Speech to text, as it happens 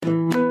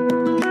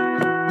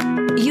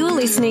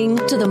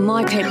listening to the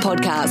My Pet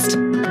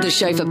Podcast, the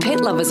show for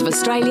pet lovers of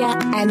Australia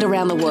and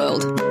around the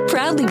world.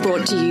 Proudly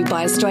brought to you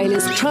by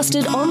Australia's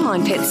trusted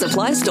online pet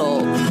supply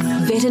store,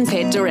 Vet and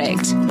Pet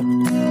Direct.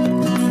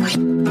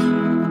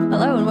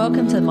 Hello and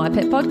welcome to the My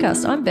Pet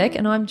Podcast. I'm Bec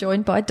and I'm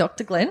joined by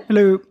Dr Glenn.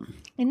 Hello.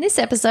 In this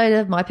episode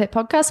of My Pet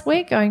Podcast,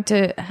 we're going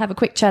to have a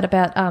quick chat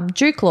about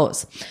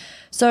dewclaws.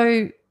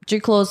 So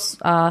dewclaws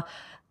are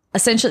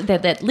essentially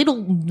that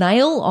little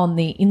nail on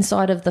the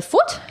inside of the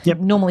foot,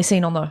 normally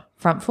seen on the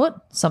front foot,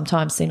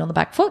 sometimes seen on the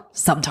back foot.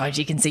 Sometimes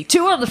you can see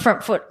two on the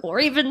front foot or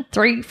even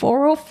 3,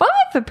 4 or 5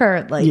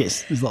 apparently.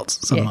 Yes, there's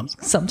lots sometimes.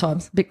 Yeah,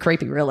 sometimes. A bit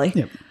creepy really.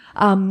 Yep.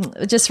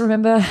 Just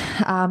remember,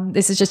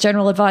 this is just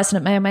general advice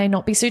and it may or may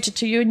not be suited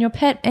to you and your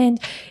pet. And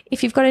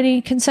if you've got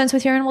any concerns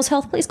with your animal's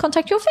health, please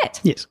contact your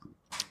vet. Yes.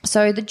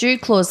 So the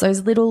dewclaws,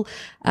 those little,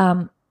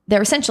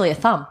 they're essentially a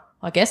thumb,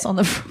 I guess, on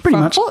the Pretty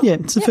front much. foot. Yeah,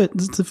 it's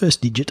the first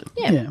digit.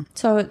 Yeah.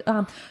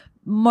 So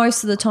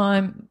most of the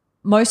time,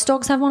 most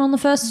dogs have one on the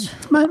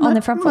on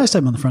their front foot. Most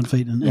have them on the front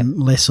feet and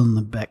less on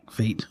the back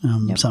feet.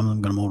 Some of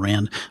them got them all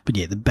round. But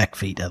yeah, the back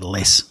feet are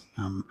less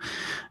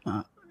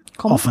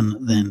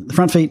often than the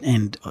front feet,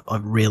 and I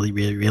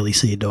rarely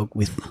see a dog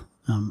with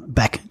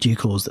back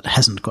dewclaws that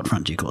hasn't got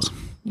front dewclaws.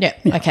 Yeah.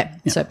 Okay.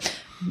 Yeah. So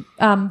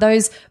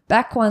those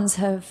back ones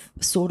have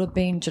sort of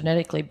been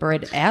genetically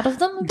bred out of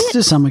them a bit?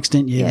 To some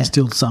extent, yeah. There's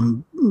still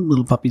some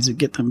little puppies that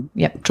get them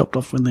chopped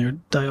off when they're a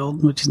day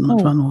old, which isn't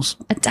much fun. Or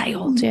a day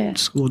old, yeah.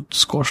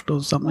 Squashed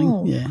or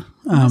something,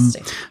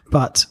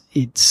 but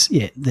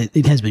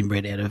it has been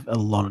bred out of a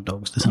lot of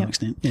dogs to some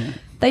extent, yeah.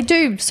 They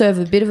do serve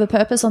a bit of a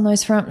purpose on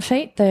those front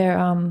feet. They're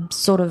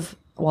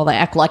they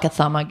act like a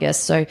thumb, I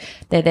guess. So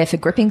they're there for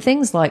gripping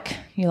things, like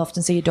you'll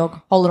often see your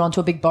dog hold it onto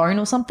a big bone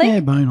or something. Yeah,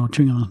 bone or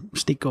chewing on a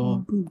stick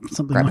or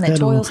something grabbing like that.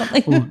 Toy or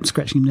something. Or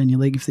scratching them down your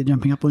leg if they're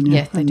jumping up on you.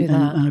 Yeah, they do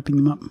that. And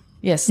opening them up.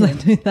 Yes, they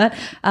do that.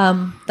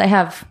 They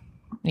have,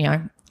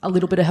 a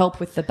little bit of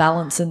help with the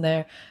balance and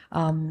their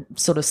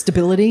sort of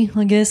stability,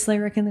 I guess they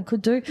reckon they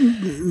could do.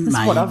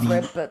 That's what I've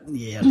read. But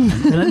yeah,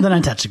 they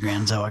don't touch the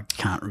ground, so I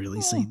can't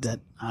really see that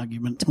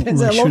argument.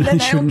 Depends how long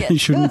they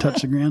shouldn't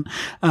touch the ground.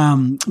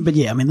 But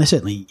yeah, they're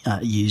certainly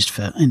used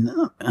for,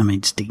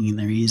 sticking in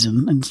their ears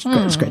and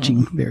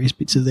scratching various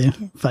bits of their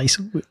face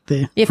with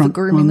their front for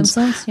grooming ones.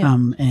 themselves. Yeah.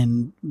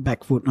 And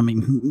back foot.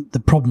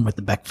 The problem with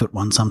the back foot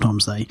ones,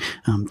 sometimes they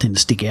tend to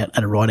stick out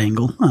at a right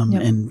angle.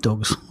 And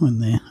dogs, when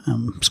they're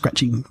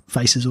scratching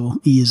faces or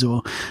ears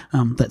or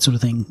that sort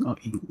of thing,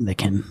 they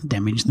can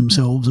damage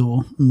themselves,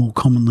 or more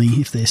commonly,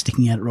 if they're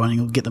sticking out at right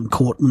angle, get them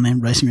caught when they're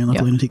racing around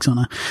like lunatics on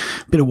a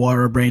bit of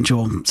wire or branch,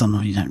 or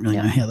sometimes you don't really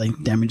know how they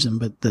damage them.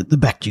 But the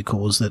back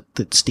dewclaws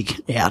that stick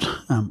out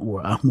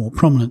or are more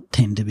prominent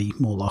tend to be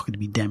more likely to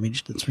be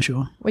damaged, that's for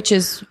sure. Which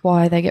is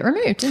why they get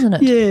removed, isn't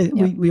it?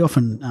 Yeah, we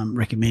often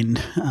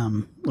recommend,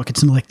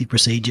 it's an elective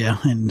procedure,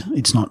 and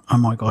it's not, oh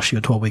my gosh,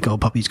 your 12-week-old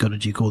puppy's got a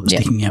dewclaw that's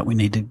sticking out, we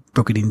need to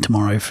book it in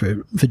tomorrow for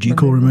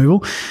dewclaw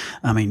removal.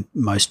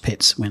 Most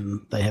pets,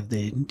 when they have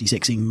their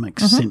desexing,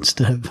 makes sense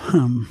to have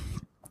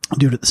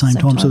do it at the same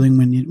time. So then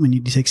when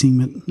you're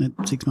desexing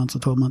at 6 months or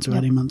 12 months or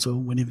 18 months or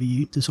whenever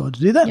you decide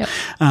to do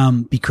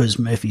that, because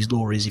Murphy's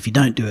Law is if you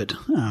don't do it,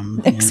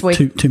 next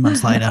week, 2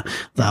 months later,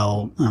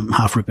 they'll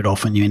half rip it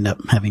off and you end up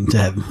having to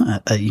have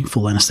a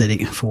full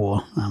anaesthetic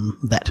for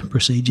that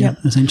procedure,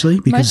 essentially,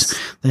 because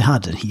they're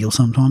hard to heal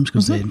sometimes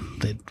because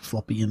they're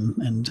floppy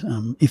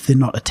and if they're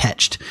not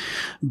attached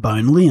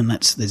bonely, and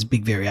there's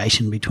big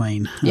variation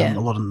between a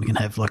lot of them can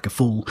have like a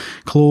full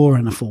claw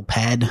and a full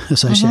pad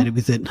associated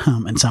with it,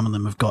 and some of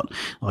them have got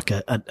like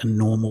a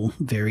normal,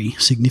 very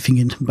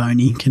significant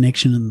bony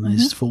connection, and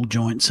there's full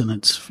joints and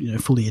it's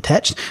fully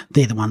attached.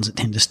 They're the ones that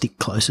tend to stick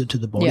closer to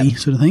the body,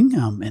 sort of thing,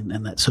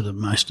 and that's sort of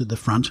most of the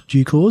front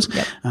dewclaws.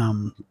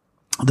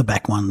 The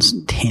back ones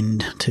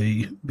tend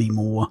to be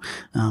more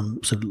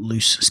sort of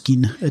loose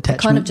skin attachment. They're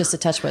kind of just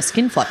attached by a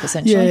skin flap,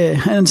 essentially.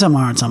 Yeah, and some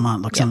are and some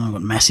aren't. Like some of them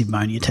have got massive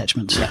bony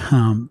attachments,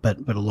 but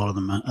a lot of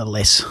them are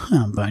less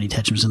bony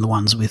attachments, and the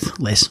ones with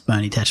less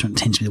bony attachment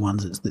tends to be the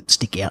ones that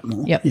stick out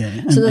more. Yep. Yeah,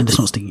 and it's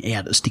not sticking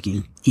out, it's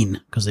sticking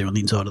in because they're on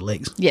the inside of the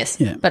legs. Yes,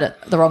 but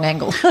at the wrong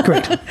angle.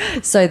 Correct.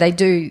 So they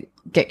do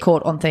get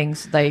caught on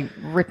things, they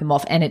rip them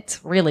off, and it's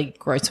really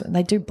gross.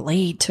 They do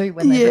bleed too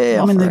when they rip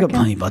them off. They've got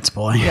plenty of blood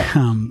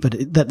supply,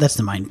 but that's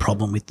the main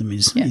problem with them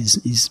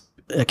is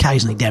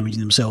occasionally damaging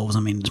themselves.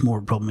 It's more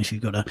a problem if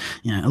you've got a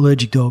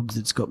allergic dog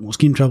that's got more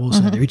skin trouble, so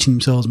they're itching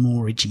themselves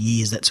more, itchy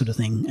ears, that sort of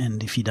thing.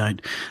 And if you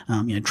don't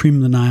trim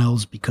the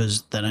nails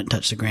because they don't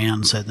touch the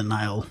ground, so the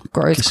nail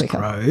grows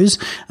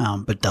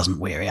but doesn't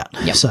wear out.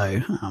 So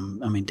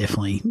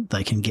definitely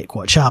they can get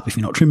quite sharp if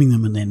you're not trimming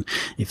them, and then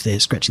if they're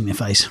scratching their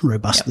face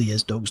robustly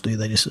as dogs do,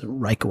 they just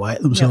rake away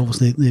at themselves.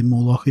 They're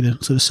more likely to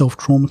sort of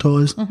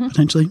self-traumatise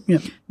potentially.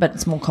 But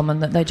it's more common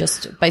that they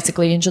just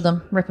basically injure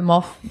them, rip them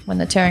off when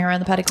they're tearing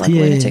around the paddock like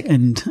lunatic.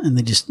 And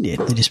they're just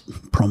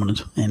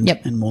prominent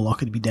and more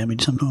likely to be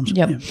damaged sometimes.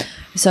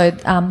 So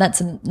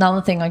that's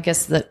another thing, I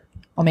guess, that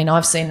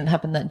I've seen it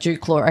happen, that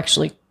dewclaw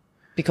actually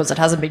because it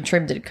hasn't been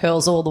trimmed, it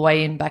curls all the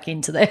way in back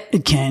into there.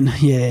 It can,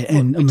 yeah.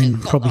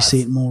 And, probably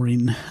see it more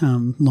in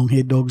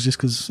long-haired dogs just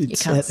because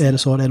it's out of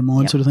sight, out of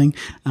mind sort of thing.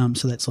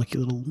 So that's like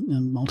your little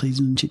Maltese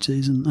and Shih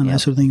Tzus and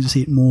those sort of things. I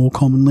see it more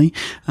commonly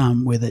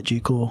where that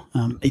dewclaw,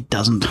 it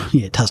doesn't,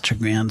 touch the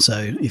ground.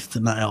 So if the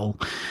nail,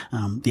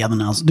 the other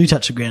nails do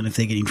touch the ground, if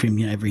they're getting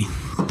trimmed, every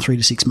 3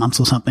 to 6 months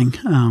or something,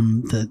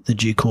 the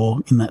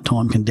dewclaw in that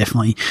time can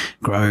definitely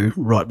grow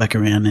right back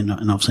around.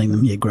 And I've seen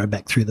them, grow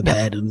back through the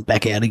pad and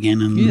back out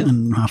again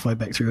and halfway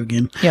back through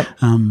again.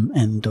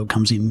 And the dog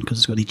comes in because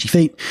it's got itchy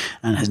feet,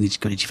 and it hasn't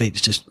got itchy feet.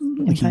 It's just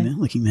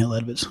licking the hell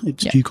out of its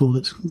dewclaw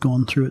that's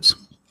gone through its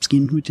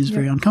skin, which is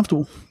very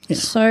uncomfortable. Yeah.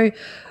 So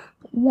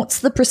what's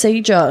the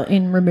procedure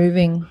in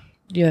removing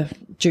your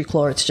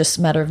dewclaw? It's just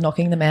a matter of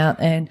knocking them out,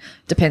 and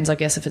depends, I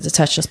guess, if it's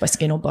attached just by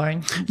skin or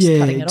bone.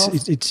 Cutting it off.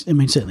 It's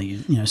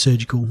certainly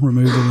surgical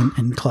removal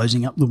and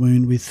closing up the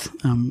wound with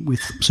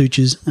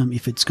sutures.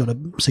 If it's got a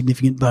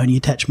significant bony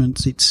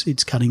attachment,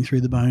 it's cutting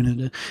through the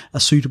bone at a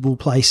suitable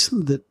place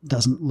that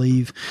doesn't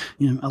leave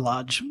a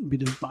large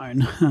bit of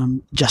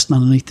bone just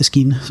underneath the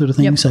skin, sort of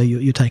thing. So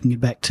you're taking it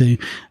back to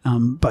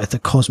both a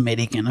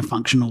cosmetic and a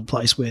functional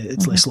place where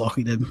it's less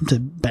likely to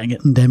bang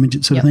it and damage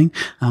it, sort of thing.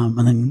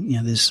 And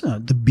then there's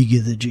the bigger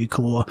the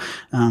dewclaw,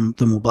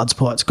 the more blood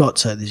supply it's got.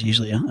 So there's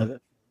usually a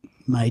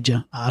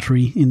major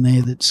artery in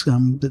there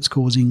that's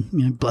causing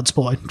blood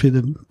supply to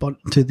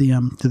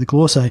the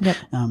claw. So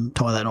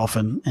tie that off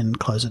and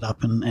close it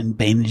up and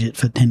bandage it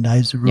for 10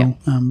 days as a rule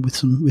with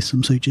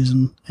some sutures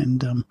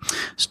and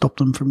stop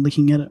them from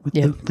licking at it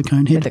with the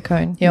cone head. With the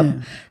cone,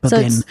 But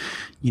so then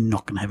you're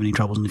not going to have any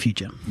troubles in the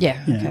future.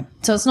 Okay.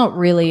 So it's not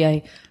really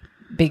a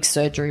big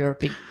surgery or a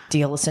big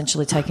deal,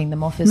 essentially taking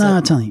them off, is it? No,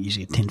 it's only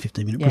usually a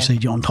 10-15 minute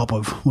procedure on top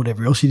of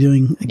whatever else you're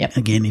doing.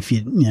 Again, if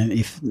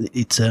if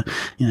it's a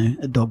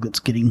dog that's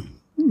getting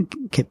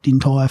kept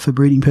entire for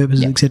breeding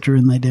purposes, etc.,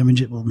 and they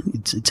damage it, well,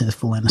 it's a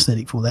full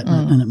anaesthetic for that,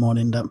 and it might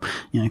end up,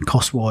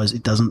 cost wise,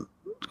 it doesn't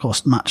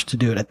cost much to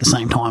do it at the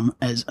same time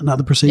as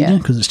another procedure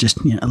because it's just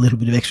a little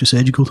bit of extra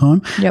surgical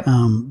time.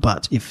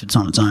 But if it's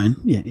on its own,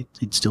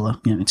 it's still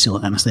it's still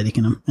an anaesthetic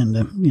and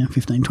a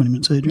 15-20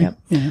 minute surgery.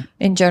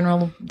 In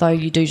general, though,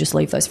 you do just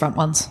leave those front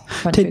ones.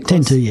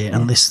 Tend to,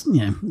 unless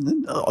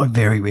I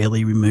very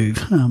rarely remove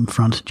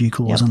front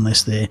dewclaws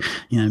unless they're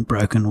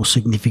broken or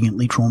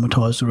significantly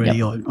traumatised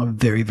already. I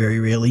very, very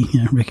rarely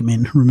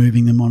recommend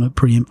removing them on a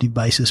preemptive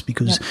basis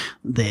because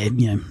they're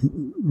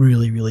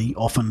really, really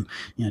often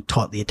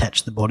tightly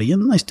attached to the body,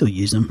 and they still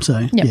use them. So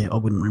I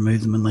wouldn't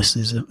remove them unless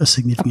there's a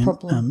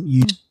significant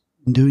use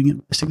in doing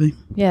it, basically.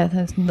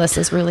 Unless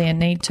there's really a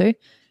need to.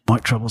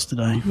 Mic troubles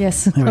today.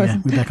 Yes. There we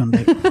go. We're back on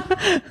deck.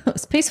 It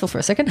was peaceful for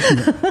a second.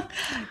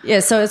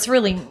 So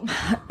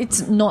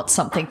it's not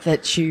something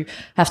that you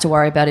have to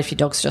worry about if your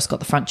dog's just got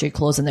the front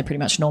dewclaws and they're pretty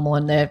much normal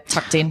and they're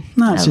tucked in.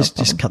 No, it's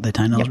just cut their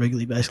toenails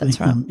regularly, basically. That's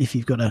right. If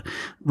you've got a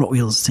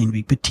Rottweiler that seem to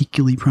be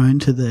particularly prone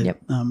to the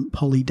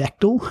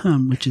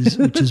polydactyl, which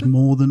is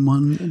more than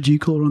one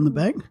dewclaw on the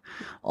back.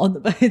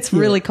 It's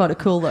really kind of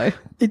cool, though.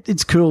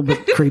 It's cool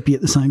but creepy at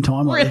the same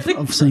time. Like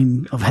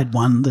Really? I've had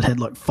one that had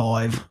like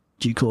 5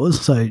 dewclaws.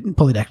 So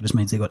polydactyl just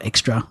means they've got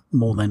extra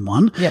more than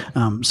one.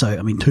 So,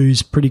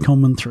 2's pretty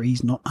common,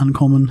 3's not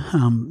uncommon.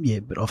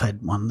 But I've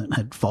had one that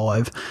had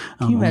 5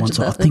 on one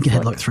side. I think it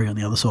had like 3 on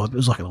the other side, but it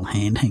was like a little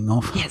hand hanging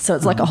off. Yeah, so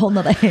it's like a whole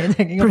nother hand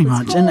hanging off. Pretty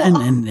much.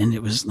 And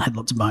it had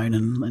lots of bone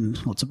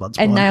and lots of blood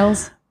supply. And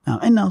nails.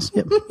 And nails,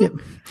 yep.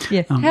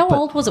 How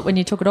old was it when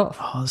you took it off?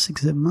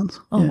 6 or 7 months.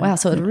 Oh, wow,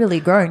 so it had really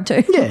grown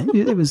too.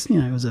 It was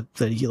a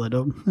 30-kilo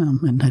dog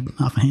and had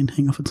half a hand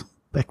hang off its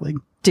back leg.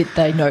 Did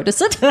they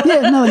notice it? No,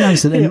 they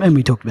noticed it. And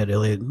we talked about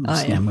earlier,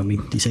 when we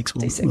desex,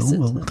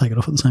 we'll take it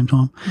off at the same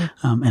time.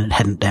 And it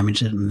hadn't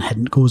damaged it and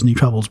hadn't caused any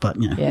troubles, but,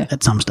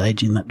 at some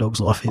stage in that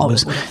dog's life,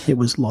 it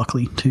was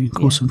likely to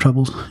cause some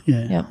troubles.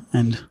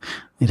 And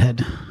it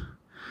had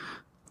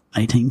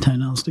 18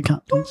 toenails to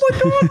cut. Oh, my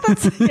God.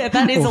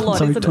 That is a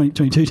lot, isn't it?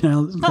 22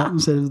 toenails to cut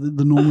instead of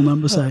the normal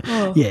number. So,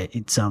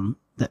 it's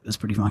that was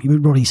pretty funky. But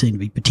Roddy seemed to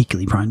be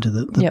particularly prone to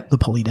the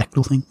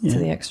polydactyl thing. To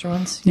the extra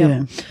ones.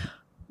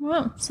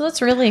 Well, so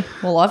that's really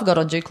all I've got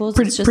on dewclaws.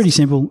 Pretty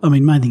simple.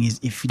 Main thing is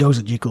if your dog's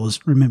got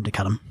dewclaws, remember to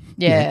cut them.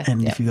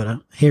 And if you've got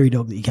a hairy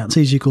dog that you can't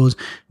see his dewclaws,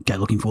 go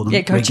looking for them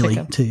regularly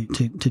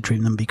to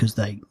trim them because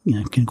they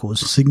can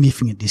cause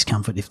significant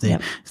discomfort if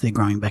they're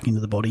growing back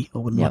into the body. I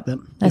wouldn't like that.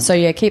 And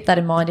so keep that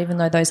in mind. Even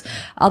though those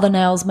other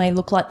nails may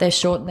look like they're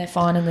short and they're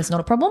fine and there's not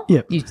a problem,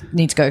 you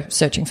need to go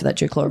searching for that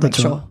dewclaw and make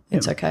sure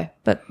it's okay.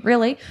 But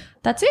really,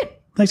 that's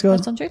it. Thanks, guys.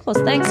 That's on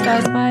dewclaws. Thanks,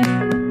 guys.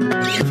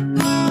 Bye.